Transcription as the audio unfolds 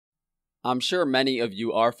I'm sure many of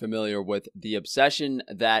you are familiar with the obsession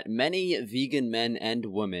that many vegan men and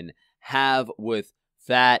women have with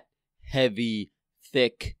fat, heavy,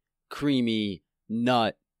 thick, creamy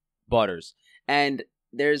nut butters. And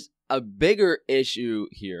there's a bigger issue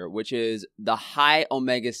here, which is the high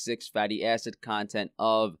omega-6 fatty acid content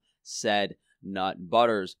of said nut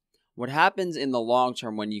butters. What happens in the long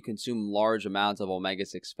term when you consume large amounts of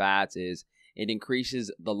omega-6 fats is it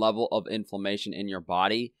increases the level of inflammation in your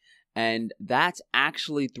body. And that's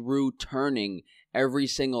actually through turning every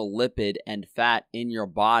single lipid and fat in your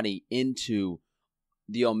body into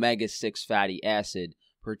the omega-6 fatty acid,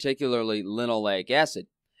 particularly linoleic acid.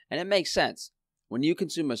 And it makes sense. When you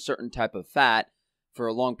consume a certain type of fat for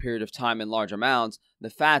a long period of time in large amounts, the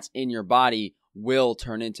fats in your body will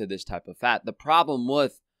turn into this type of fat. The problem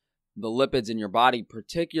with the lipids in your body,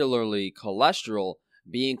 particularly cholesterol,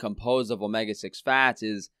 being composed of omega-6 fats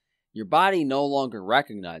is your body no longer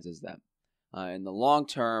recognizes them. In the long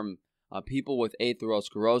term, people with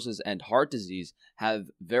atherosclerosis and heart disease have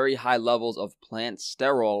very high levels of plant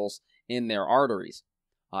sterols in their arteries.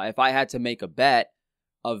 If I had to make a bet,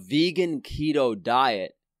 a vegan keto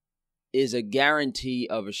diet is a guarantee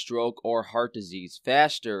of a stroke or heart disease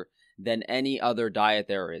faster than any other diet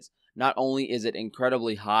there is. Not only is it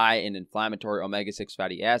incredibly high in inflammatory omega-6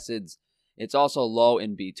 fatty acids, it's also low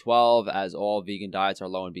in B12, as all vegan diets are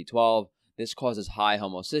low in B12. This causes high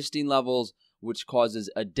homocysteine levels, which causes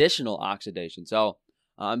additional oxidation. So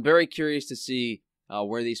I'm very curious to see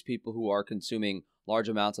where these people who are consuming large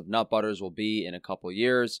amounts of nut butters will be in a couple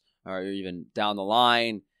years or even down the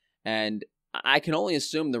line. And I can only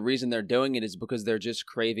assume the reason they're doing it is because they're just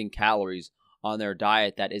craving calories on their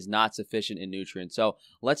diet that is not sufficient in nutrients. So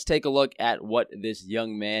let's take a look at what this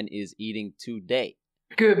young man is eating today.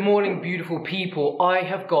 Good morning, beautiful people. I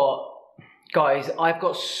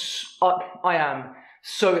am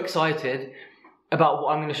so excited about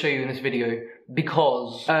what I'm going to show you in this video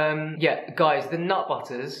because, guys, the nut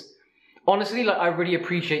butters, honestly, I really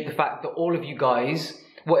appreciate the fact that all of you guys,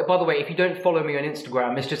 by the way, if you don't follow me on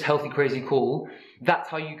Instagram, it's just Healthy Crazy Cool. That's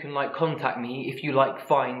how you can, contact me if you,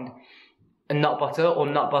 find a nut butter or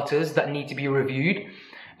nut butters that need to be reviewed.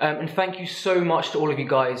 And thank you so much to all of you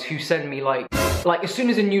guys who send me, as soon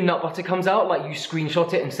as a new nut butter comes out, you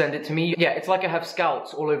screenshot it and send it to me. Yeah, it's like I have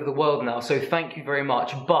scouts all over the world now, so thank you very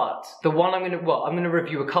much. But the one I'm gonna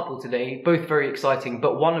review a couple today, both very exciting,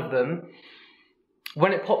 but one of them,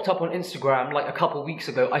 when it popped up on Instagram, a couple weeks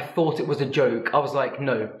ago, I thought it was a joke. I was like,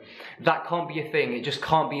 no, that can't be a thing. It just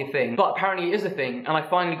can't be a thing. But apparently it is a thing, and I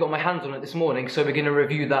finally got my hands on it this morning, so we're gonna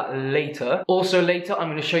review that later. Also later, I'm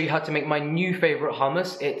gonna show you how to make my new favorite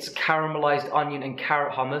hummus. It's caramelized onion and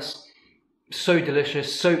carrot hummus. So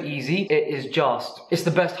delicious, so easy. It's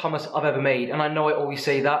the best hummus I've ever made. And I know I always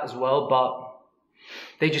say that as well, but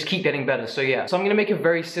they just keep getting better, so yeah. So I'm gonna make a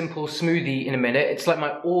very simple smoothie in a minute. It's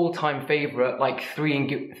my all-time favorite, three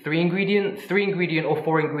ingredient or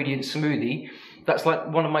 4 ingredient smoothie. That's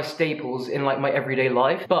one of my staples in my everyday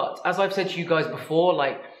life. But as I've said to you guys before,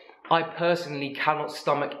 I personally cannot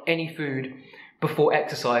stomach any food before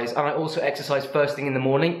exercise, and I also exercise first thing in the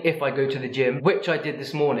morning if I go to the gym, which I did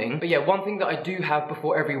this morning. But yeah, one thing that I do have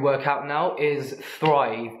before every workout now is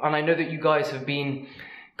Thrive, and I know that you guys have been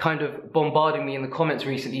kind of bombarding me in the comments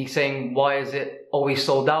recently saying, why is it always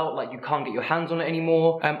sold out? You can't get your hands on it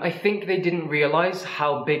anymore. I think they didn't realize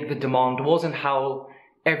how big the demand was and how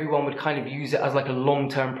everyone would kind of use it as a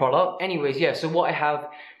long-term product. Anyways, yeah, so what I have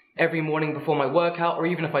every morning before my workout, or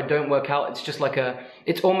even if I don't work out, it's just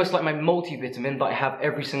it's almost like my multivitamin that I have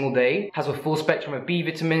every single day. It has a full spectrum of B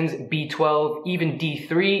vitamins, B12, even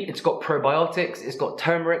D3. It's got probiotics, it's got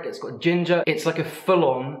turmeric, it's got ginger. It's a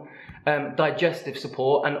full-on digestive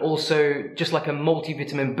support, and also just a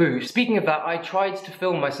multivitamin boost. Speaking of that, I tried to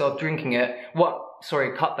film myself drinking it.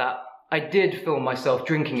 Sorry, cut that. I did film myself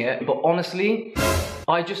drinking it, but honestly,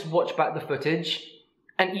 I just watched back the footage,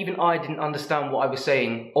 and even I didn't understand what I was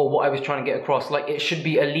saying or what I was trying to get across. It should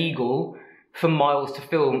be illegal for Miles to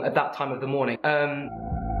film at that time of the morning.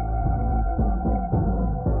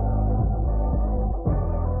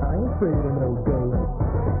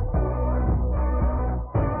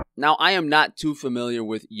 Now, I am not too familiar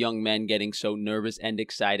with young men getting so nervous and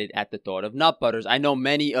excited at the thought of nut butters. I know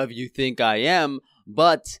many of you think I am,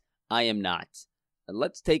 but I am not.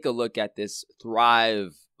 Let's take a look at this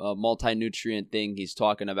Thrive multi-nutrient thing he's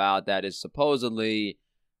talking about that is supposedly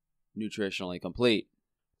nutritionally complete.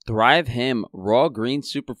 Thrive Him Raw Green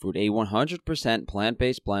Superfood, a 100%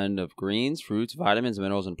 plant-based blend of greens, fruits, vitamins,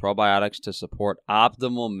 minerals, and probiotics to support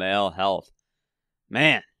optimal male health.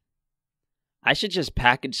 Man, I should just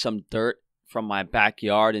package some dirt from my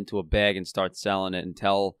backyard into a bag and start selling it and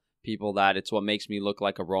tell people that it's what makes me look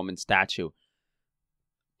like a Roman statue.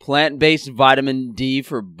 Plant-based vitamin D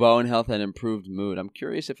for bone health and improved mood. I'm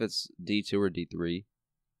curious if it's D2 or D3.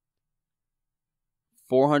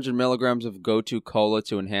 400 milligrams of Gotu Cola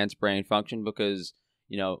to enhance brain function because,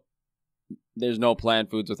 you know, there's no plant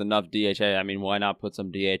foods with enough DHA. I mean, why not put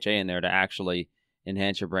some DHA in there to actually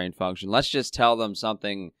enhance your brain function? Let's just tell them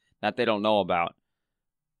something that they don't know about.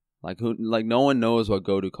 Like no one knows what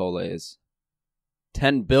Gotu Cola is.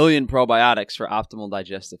 10 billion probiotics for optimal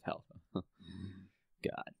digestive health.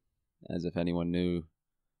 God, as if anyone knew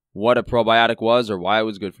what a probiotic was or why it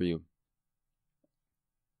was good for you.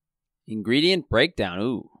 Ingredient breakdown.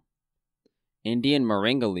 Ooh. Indian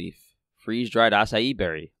moringa leaf, freeze-dried acai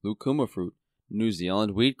berry, lucuma fruit, New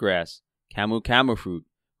Zealand wheatgrass, camu fruit,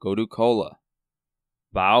 Gotu Cola,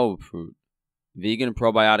 baobab fruit, vegan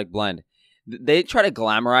probiotic blend. They try to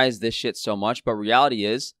glamorize this shit so much, but reality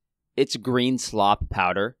is, it's green slop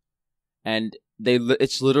powder, and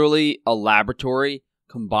it's literally a laboratory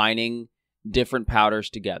combining different powders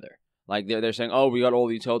together. Like they're saying, oh, we got all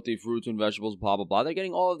these healthy fruits and vegetables, blah, blah, blah. They're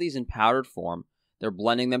getting all of these in powdered form. They're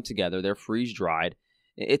blending them together. They're freeze-dried.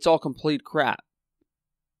 It's all complete crap.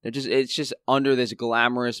 It's just under this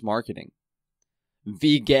glamorous marketing.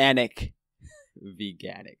 Veganic.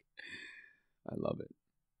 Veganic. I love it.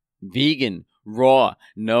 Vegan, raw,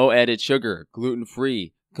 no added sugar,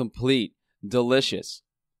 gluten-free, complete, delicious.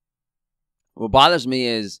 What bothers me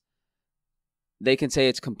is they can say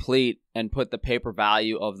it's complete and put the paper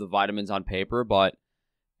value of the vitamins on paper, but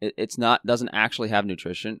doesn't actually have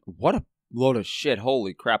nutrition. What a load of shit.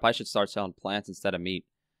 Holy crap. I should start selling plants instead of meat.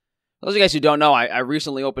 Those of you guys who don't know, I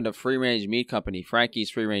recently opened a free-range meat company, Frankie's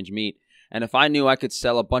Free Range Meat, and if I knew I could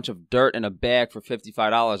sell a bunch of dirt in a bag for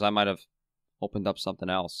 $55, I might have opened up something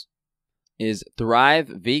else. Is Thrive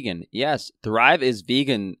vegan? Yes, Thrive is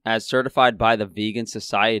vegan as certified by the Vegan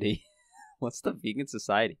Society. What's the Vegan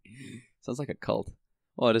Society? Sounds like a cult.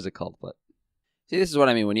 Well, it is a cult, but... See, this is what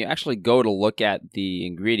I mean. When you actually go to look at the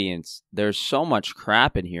ingredients, there's so much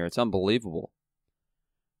crap in here. It's unbelievable.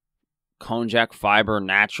 Konjac fiber,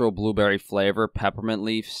 natural blueberry flavor, peppermint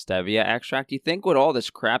leaf, stevia extract. You think with all this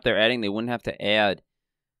crap they're adding, they wouldn't have to add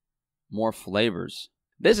more flavors.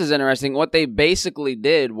 This is interesting. What they basically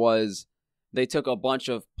did was they took a bunch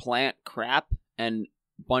of plant crap and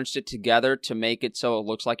bunched it together to make it so it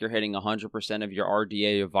looks like you're hitting 100% of your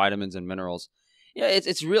RDA of vitamins and minerals. Yeah,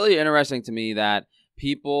 it's really interesting to me that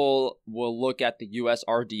people will look at the US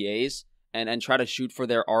RDAs and try to shoot for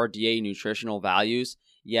their RDA nutritional values,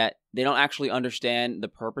 yet they don't actually understand the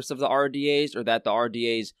purpose of the RDAs or that the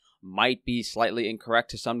RDAs might be slightly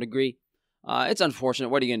incorrect to some degree. It's unfortunate.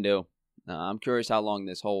 What are you going to do? I'm curious how long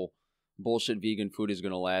this whole bullshit vegan food is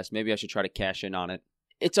going to last. Maybe I should try to cash in on it.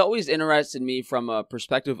 It's always interested me from a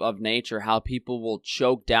perspective of nature how people will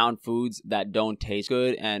choke down foods that don't taste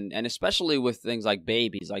good, and especially with things like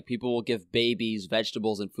babies. Like people will give babies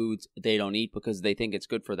vegetables and foods they don't eat because they think it's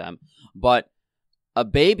good for them. But a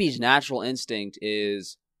baby's natural instinct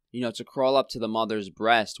is, to crawl up to the mother's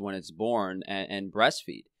breast when it's born and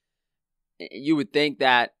breastfeed. You would think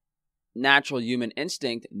that natural human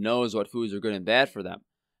instinct knows what foods are good and bad for them.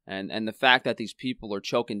 And the fact that these people are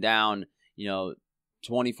choking down,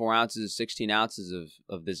 24 ounces, 16 ounces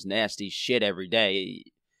of this nasty shit every day,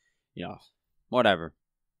 whatever.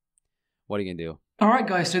 What are you going to do? All right,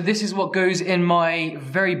 guys, so this is what goes in my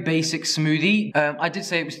very basic smoothie. I did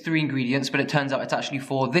say it was 3 ingredients, but it turns out it's actually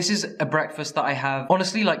 4. This is a breakfast that I have,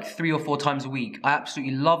 honestly, like 3 or 4 times a week. I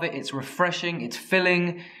absolutely love it. It's refreshing. It's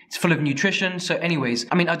filling. It's full of nutrition. So anyways,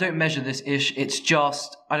 I don't measure this ish. It's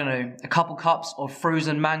just, a couple cups of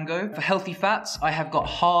frozen mango. For healthy fats, I have got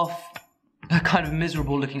half a kind of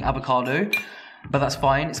miserable looking avocado, but that's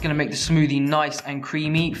fine. It's going to make the smoothie nice and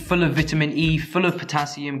creamy, full of vitamin E, full of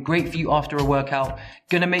potassium, great for you after a workout,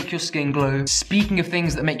 going to make your skin glow. Speaking of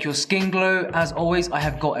things that make your skin glow, as always, I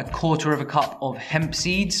have got 1/4 cup of hemp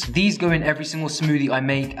seeds. These go in every single smoothie I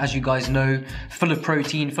make, as you guys know, full of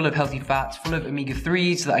protein, full of healthy fats, full of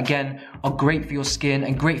omega-3s that again are great for your skin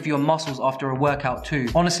and great for your muscles after a workout too.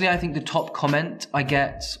 Honestly, I think the top comment I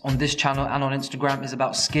get on this channel and on Instagram is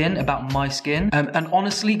about skin, about my skin. And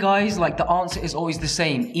honestly, guys, the answer is always the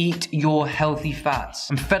same. Eat your healthy fats.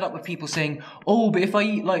 I'm fed up with people saying, oh, but if I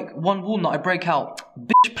eat 1 walnut, I break out.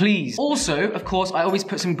 Bitch, please. Also, of course, I always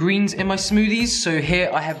put some greens in my smoothies. So here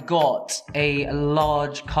I have got a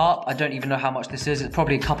large cup. I don't even know how much this is. It's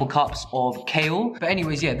probably a couple cups of kale. But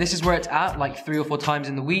anyways, yeah, this is where it's at, 3 or 4 times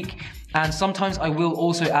in the week. And sometimes I will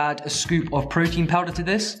also add a scoop of protein powder to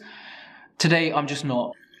this. Today, I'm just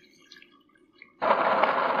not.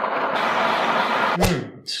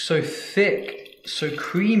 So thick. So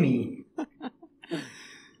creamy.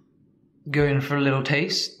 Going for a little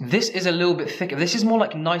taste. This is a little bit thicker. This is more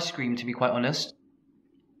like an ice cream, to be quite honest.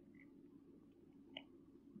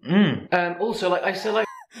 Also, like I said, like.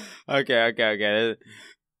 Okay.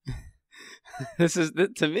 This is,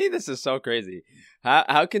 to me, this is so crazy.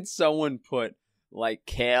 How can someone put like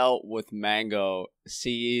kale with mango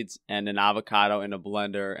seeds and an avocado in a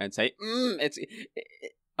blender and say,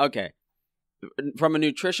 okay. From a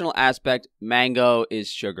nutritional aspect, mango is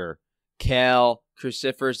sugar. Kale,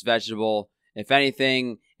 cruciferous vegetable. If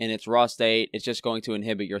anything, in its raw state, it's just going to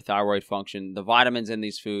inhibit your thyroid function. The vitamins in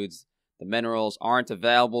these foods, the minerals, aren't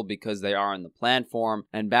available because they are in the plant form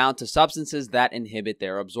and bound to substances that inhibit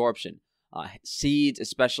their absorption. Seeds,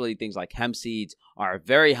 especially things like hemp seeds, are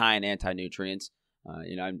very high in anti-nutrients.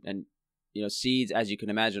 Seeds, as you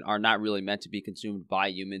can imagine, are not really meant to be consumed by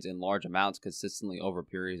humans in large amounts consistently over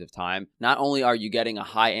periods of time. Not only are you getting a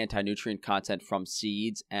high anti-nutrient content from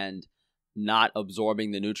seeds and not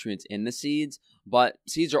absorbing the nutrients in the seeds, but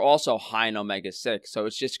seeds are also high in omega-6, so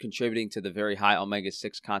it's just contributing to the very high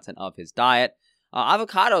omega-6 content of his diet.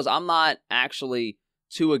 Avocados, I'm not actually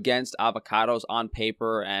too against avocados on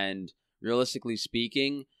paper, and realistically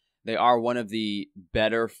speaking, they are one of the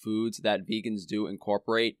better foods that vegans do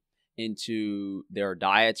incorporate into their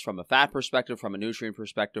diets from a fat perspective, from a nutrient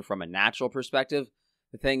perspective, from a natural perspective.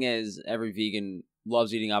 The thing is, every vegan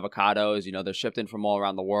loves eating avocados. They're shipped in from all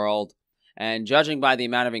around the world. And judging by the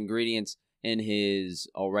amount of ingredients in his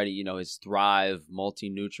already, his Thrive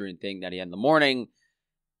multi-nutrient thing that he had in the morning,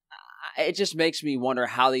 it just makes me wonder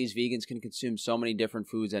how these vegans can consume so many different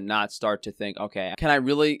foods and not start to think, okay, can I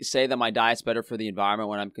really say that my diet's better for the environment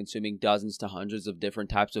when I'm consuming dozens to hundreds of different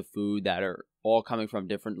types of food that are all coming from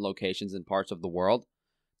different locations and parts of the world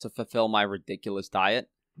to fulfill my ridiculous diet?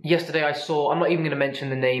 Yesterday I saw, I'm not even going to mention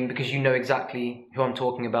the name because you know exactly who I'm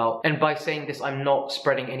talking about. And by saying this, I'm not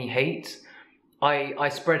spreading any hate. I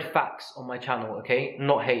spread facts on my channel, okay?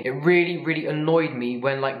 Not hate. It really, really annoyed me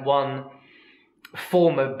when like one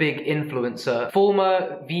former vegan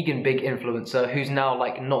big influencer who's now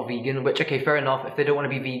like not vegan, which, okay, fair enough. If they don't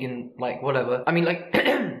want to be vegan, like whatever. I mean like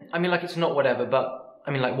it's not whatever, but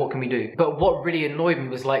I mean like what can we do? But what really annoyed me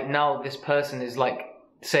was like now this person is like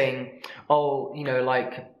saying, oh,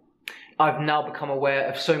 like I've now become aware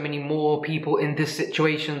of so many more people in this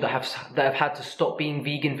situation that have had to stop being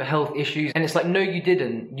vegan for health issues. And it's like, no, you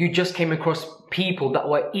didn't. You just came across people that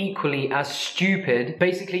were equally as stupid.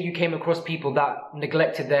 Basically, you came across people that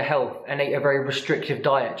neglected their health and ate a very restrictive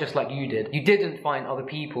diet, just like you did. You didn't find other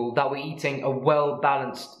people that were eating a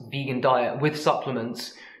well-balanced vegan diet with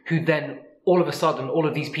supplements who then all of a sudden, all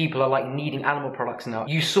of these people are like needing animal products now.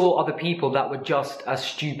 You saw other people that were just as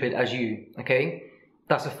stupid as you, okay?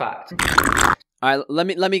 That's a fact. All right,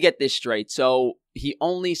 let me get this straight. So he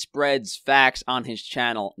only spreads facts on his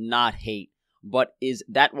channel, not hate. But is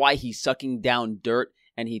that why he's sucking down dirt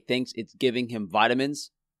and he thinks it's giving him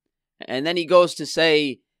vitamins? And then he goes to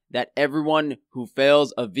say that everyone who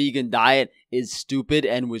fails a vegan diet is stupid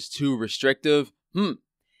and was too restrictive.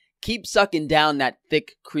 Keep sucking down that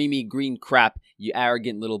thick, creamy green crap, you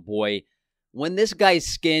arrogant little boy. When this guy's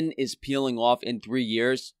skin is peeling off in 3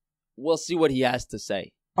 years, we'll see what he has to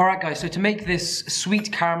say. Alright guys, so to make this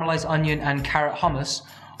sweet caramelized onion and carrot hummus,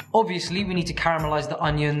 obviously we need to caramelize the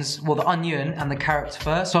onions, well the onion and the carrots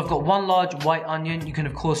first. So I've got one large white onion, you can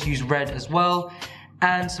of course use red as well,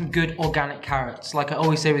 and some good organic carrots. Like I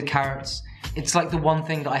always say with carrots, it's like the one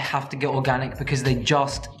thing that I have to get organic because they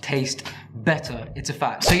just taste better. It's a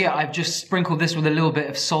fact. So yeah, I've just sprinkled this with a little bit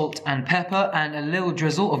of salt and pepper and a little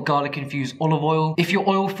drizzle of garlic infused olive oil. If you're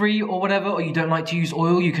oil free or whatever, or you don't like to use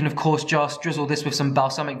oil, you can of course just drizzle this with some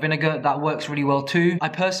balsamic vinegar. That works really well too. I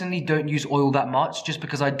personally don't use oil that much just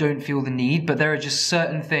because I don't feel the need, but there are just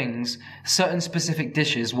certain things, certain specific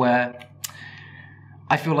dishes where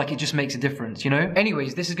I feel like it just makes a difference,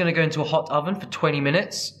 Anyways, this is going to go into a hot oven for 20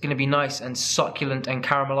 minutes. Going to be nice and succulent and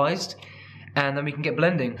caramelized. And then we can get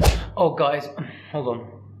blending. Oh, guys, hold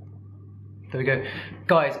on. There we go.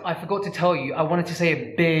 Guys, I forgot to tell you, I wanted to say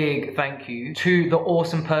a big thank you to the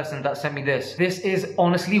awesome person that sent me this. This is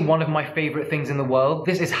honestly one of my favorite things in the world.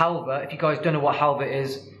 This is halva. If you guys don't know what halva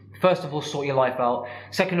is, first of all, sort your life out.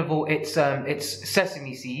 Second of all, it's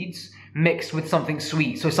sesame seeds mixed with something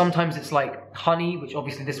sweet. So sometimes it's like honey, which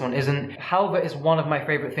obviously this one isn't. Halva is one of my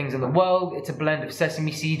favorite things in the world. It's a blend of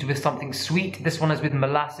sesame seeds with something sweet. This one is with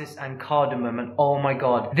molasses and cardamom, and oh my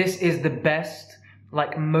god, this is the best,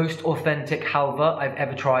 like most authentic halva I've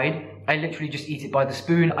ever tried. I literally just eat it by the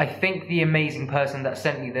spoon. I think the amazing person that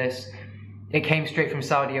sent me this, it came straight from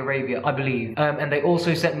Saudi Arabia, I believe. And they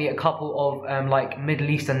also sent me a couple of like Middle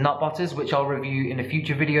Eastern nut butters, which I'll review in a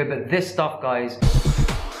future video. But this stuff, guys,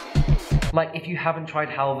 like if you haven't tried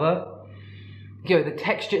halva, Yo, the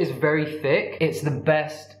texture is very thick. It's the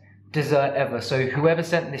best dessert ever. So whoever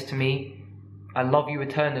sent this to me, I love you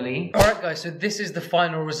eternally. Alright guys, so this is the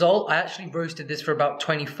final result. I actually roasted this for about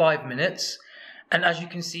 25 minutes. And as you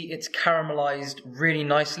can see, it's caramelized really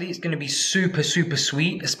nicely. It's going to be super, super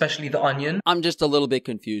sweet, especially the onion. I'm just a little bit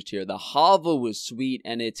confused here. The halva was sweet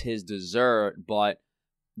and it's his dessert, but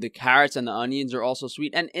the carrots and the onions are also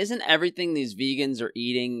sweet. And isn't everything these vegans are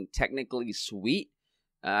eating technically sweet?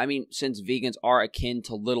 I mean, since vegans are akin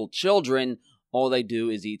to little children, all they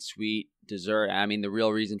do is eat sweet dessert. I mean, the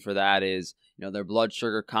real reason for that is, you know, their blood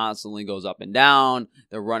sugar constantly goes up and down.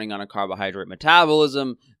 They're running on a carbohydrate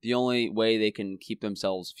metabolism. The only way they can keep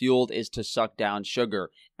themselves fueled is to suck down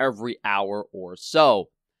sugar every hour or so.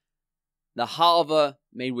 The halva,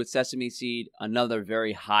 made with sesame seed, another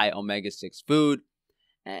very high omega-6 food.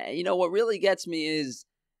 You know, what really gets me is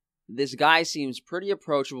this guy seems pretty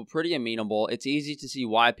approachable, pretty amenable. It's easy to see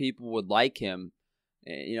why people would like him,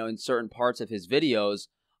 you know, in certain parts of his videos.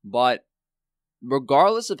 But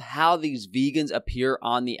regardless of how these vegans appear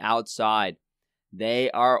on the outside, they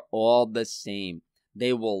are all the same.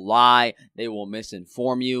 They will lie, they will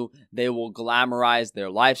misinform you, they will glamorize their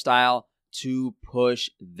lifestyle to push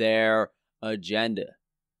their agenda.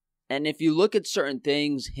 And if you look at certain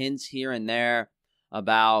things, hints here and there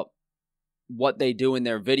about what they do in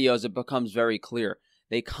their videos, it becomes very clear.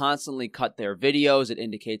 They constantly cut their videos. It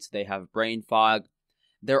indicates they have brain fog.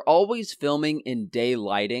 They're always filming in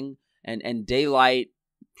daylighting, and daylight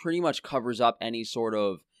pretty much covers up any sort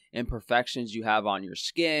of imperfections you have on your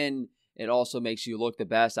skin. It also makes you look the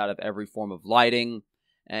best out of every form of lighting.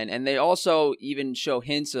 And they also even show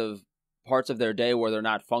hints of parts of their day where they're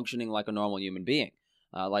not functioning like a normal human being.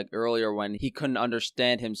 Like earlier when he couldn't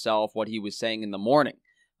understand himself what he was saying in the morning.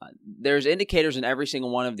 There's indicators in every single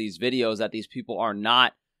one of these videos that these people are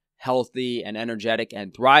not healthy and energetic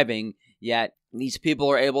and thriving, yet these people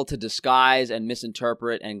are able to disguise and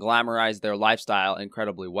misinterpret and glamorize their lifestyle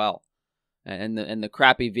incredibly well. And the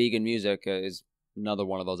crappy vegan music is another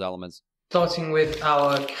one of those elements. Starting with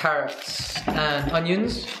our carrots and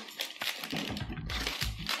onions.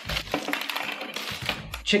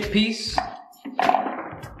 Chickpeas.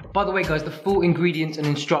 By the way, guys, the full ingredients and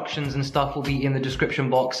instructions and stuff will be in the description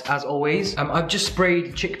box, as always. I've just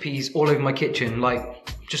sprayed chickpeas all over my kitchen,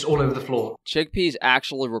 like, just all over the floor. Chickpeas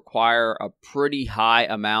actually require a pretty high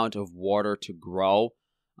amount of water to grow,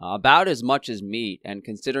 about as much as meat. And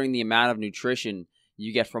considering the amount of nutrition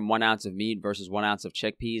you get from 1 ounce of meat versus 1 ounce of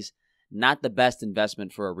chickpeas, not the best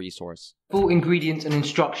investment for a resource. Full ingredients and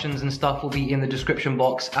instructions and stuff will be in the description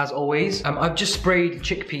box, as always. I've just sprayed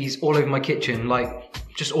chickpeas all over my kitchen, like,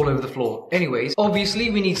 just all over the floor. Anyways, obviously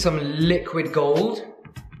we need some liquid gold.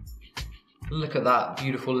 Look at that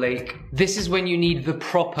beautiful lake. This is when you need the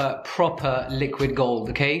proper liquid gold,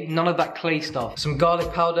 okay? None of that clay stuff. Some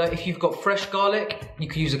garlic powder. If you've got fresh garlic, you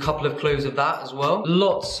could use a couple of cloves of that as well.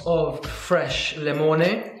 Lots of fresh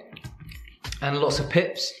limone. And lots of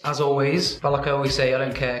pips, as always. But like I always say, I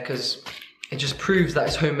don't care, because it just proves that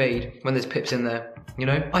it's homemade when there's pips in there, you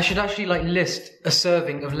know? I should actually like list a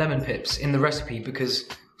serving of lemon pips in the recipe because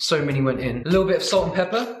so many went in. A little bit of salt and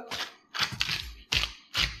pepper.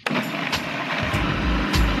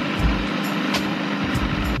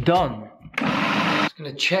 Done. Just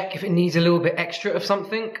gonna check if it needs a little bit extra of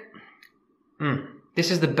something.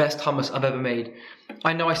 This is the best hummus I've ever made.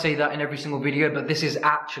 I know I say that in every single video, but this is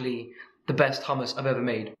actually the best hummus I've ever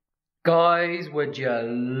made. Guys, would you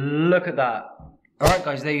look at that? Alright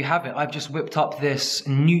guys, there you have it. I've just whipped up this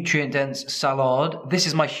nutrient-dense salad. This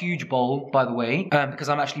is my huge bowl, by the way, because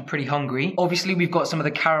I'm actually pretty hungry. Obviously, we've got some of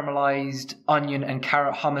the caramelized onion and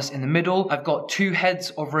carrot hummus in the middle. I've got 2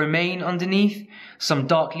 heads of romaine underneath, some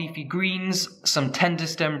dark leafy greens, some tender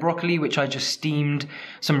stem broccoli, which I just steamed,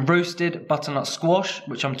 some roasted butternut squash,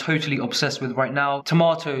 which I'm totally obsessed with right now,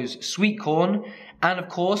 tomatoes, sweet corn, and of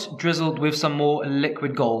course, drizzled with some more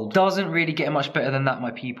liquid gold. Doesn't really get much better than that,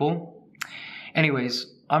 my people. Anyways,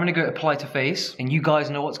 I'm gonna go apply to face, and you guys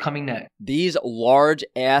know what's coming next. These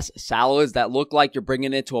large-ass salads that look like you're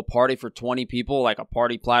bringing it to a party for 20 people, like a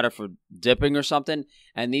party platter for dipping or something,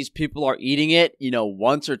 and these people are eating it, you know,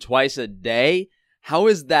 once or twice a day. How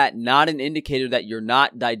is that not an indicator that you're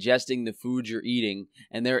not digesting the food you're eating,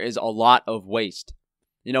 and there is a lot of waste?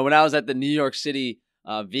 You know, when I was at the New York City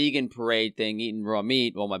vegan parade thing, eating raw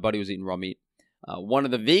meat, well, my buddy was eating raw meat, one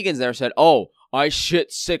of the vegans there said, "Oh, I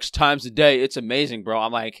shit 6 times a day. It's amazing, bro."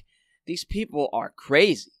 I'm like, these people are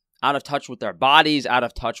crazy. Out of touch with their bodies, out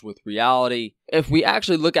of touch with reality. If we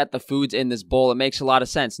actually look at the foods in this bowl, it makes a lot of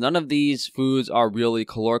sense. None of these foods are really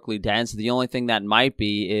calorically dense. The only thing that might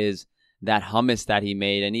be is that hummus that he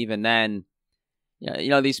made. And even then,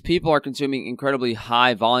 Yeah, these people are consuming incredibly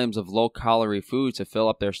high volumes of low-calorie food to fill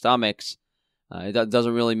up their stomachs. It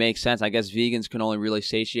doesn't really make sense. I guess vegans can only really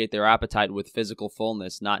satiate their appetite with physical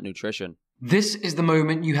fullness, not nutrition. This is the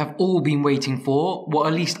moment you have all been waiting for, well,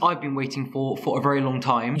 at least I've been waiting for a very long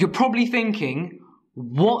time. You're probably thinking,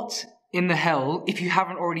 what in the hell, if you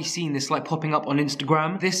haven't already seen this like popping up on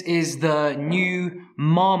Instagram, this is the new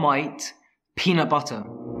Marmite peanut butter.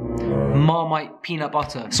 Marmite peanut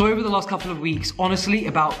butter. So over the last couple of weeks, honestly,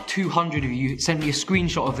 about 200 of you sent me a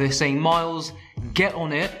screenshot of this saying, Miles, get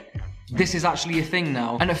on it. This is actually a thing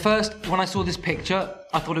now. And at first, when I saw this picture,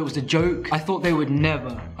 I thought it was a joke. I thought they would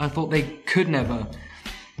never. I thought they could never.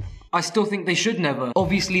 I still think they should never.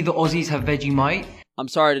 Obviously, the Aussies have Vegemite. I'm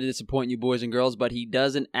sorry to disappoint you boys and girls, but he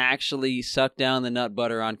doesn't actually suck down the nut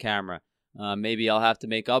butter on camera. Maybe I'll have to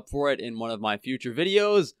make up for it in one of my future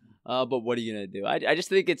videos, but what are you going to do? I just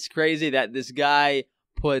think it's crazy that this guy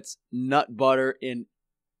puts nut butter in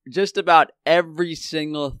just about every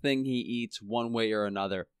single thing he eats one way or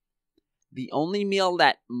another. The only meal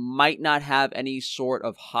that might not have any sort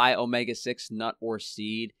of high omega-6 nut or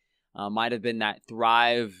seed might have been that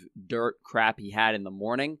Thrive dirt crap he had in the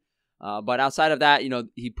morning. But outside of that,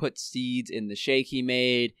 he put seeds in the shake he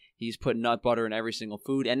made. He's put nut butter in every single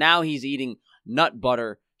food. And now he's eating nut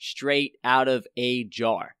butter straight out of a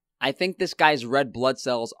jar. I think this guy's red blood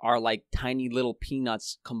cells are like tiny little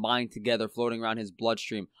peanuts combined together floating around his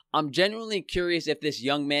bloodstream. I'm genuinely curious if this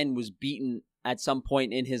young man was beaten at some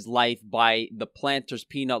point in his life by the Planters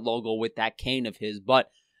peanut logo with that cane of his.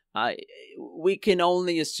 But we can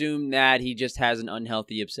only assume that he just has an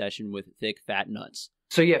unhealthy obsession with thick, fat nuts.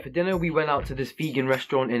 So yeah, for dinner we went out to this vegan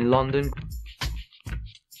restaurant in London.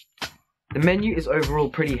 The menu is overall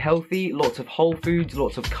pretty healthy, lots of whole foods,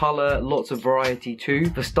 lots of colour, lots of variety too.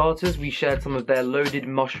 For starters, we shared some of their loaded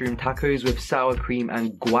mushroom tacos with sour cream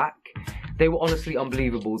and guac. They were honestly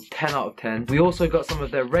unbelievable, 10 out of 10. We also got some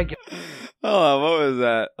of their regular... Hold on, what was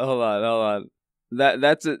that? Hold on.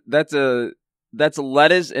 That's a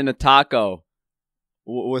lettuce in a taco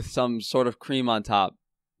with some sort of cream on top.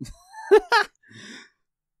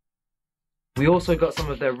 We also got some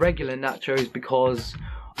of their regular nachos because,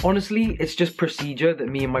 honestly, it's just procedure that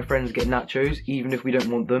me and my friends get nachos, even if we don't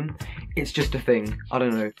want them. It's just a thing. I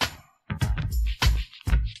don't know.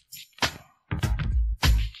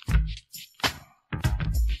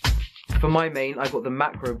 For my main, I got the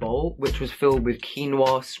macro bowl, which was filled with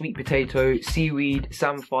quinoa, sweet potato, seaweed,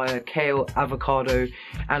 samphire, kale, avocado,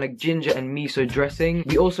 and a ginger and miso dressing.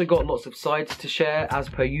 We also got lots of sides to share, as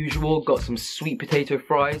per usual. Got some sweet potato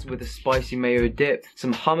fries with a spicy mayo dip,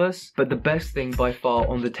 some hummus, but the best thing by far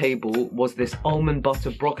on the table was this almond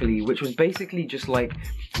butter broccoli, which was basically just like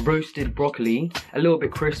roasted broccoli, a little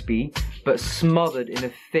bit crispy, but smothered in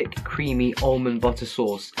a thick, creamy almond butter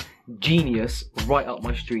sauce. Genius, right up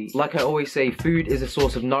my street. Like I always say, food is a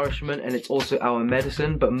source of nourishment and it's also our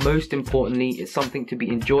medicine, but most importantly, it's something to be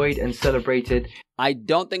enjoyed and celebrated. I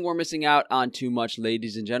don't think we're missing out on too much,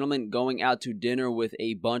 ladies and gentlemen. Going out to dinner with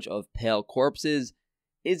a bunch of pale corpses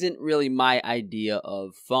isn't really my idea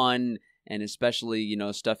of fun, and especially,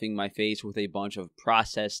 stuffing my face with a bunch of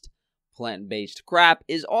processed plant-based crap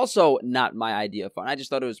is also not my idea of fun. I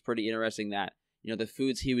just thought it was pretty interesting that, the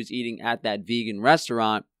foods he was eating at that vegan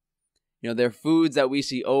restaurant, they're foods that we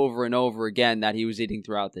see over and over again that he was eating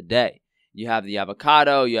throughout the day. You have the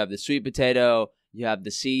avocado, you have the sweet potato, you have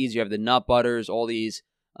the seeds, you have the nut butters, all these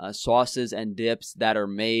sauces and dips that are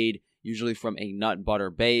made usually from a nut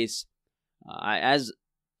butter base. As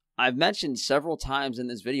I've mentioned several times in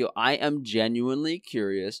this video, I am genuinely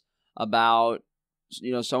curious about,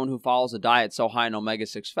 someone who follows a diet so high in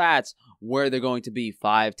omega-6 fats, where they're going to be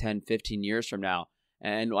 5, 10, 15 years from now,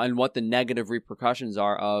 and what the negative repercussions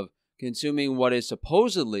are of consuming what is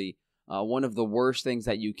supposedly one of the worst things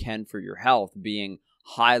that you can for your health, being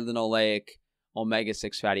high linoleic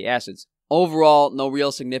omega-6 fatty acids. Overall, no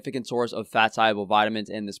real significant source of fat-soluble vitamins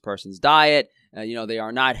in this person's diet. They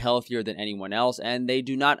are not healthier than anyone else, and they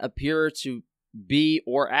do not appear to be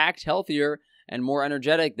or act healthier and more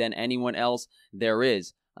energetic than anyone else there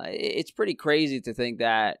is. It's pretty crazy to think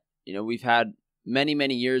that, we've had many,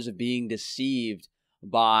 many years of being deceived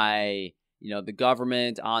by the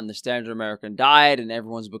government on the standard American diet, and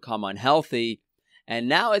everyone's become unhealthy. And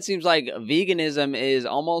now it seems like veganism is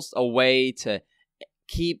almost a way to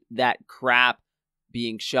keep that crap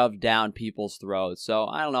being shoved down people's throats. So,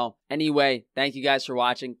 I don't know. Anyway, thank you guys for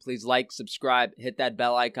watching. Please like, subscribe, hit that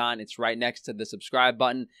bell icon. It's right next to the subscribe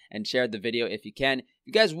button, and share the video if you can. If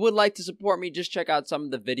you guys would like to support me, just check out some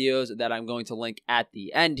of the videos that I'm going to link at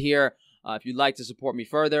the end here. If you'd like to support me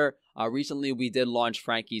further, recently we did launch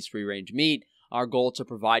Frankie's Free Range Meat. our goal to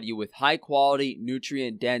provide you with high-quality,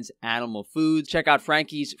 nutrient-dense animal foods. Check out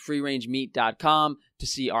frankiesfreerangemeat.com to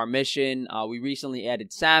see our mission. We recently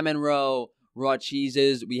added salmon roe, raw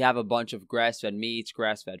cheeses. We have a bunch of grass-fed meats,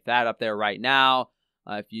 grass-fed fat up there right now.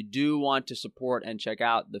 If you do want to support and check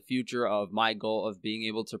out the future of my goal of being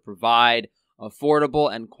able to provide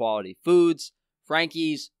affordable and quality foods,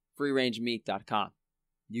 frankiesfreerangemeat.com.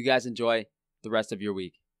 You guys enjoy the rest of your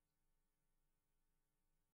week.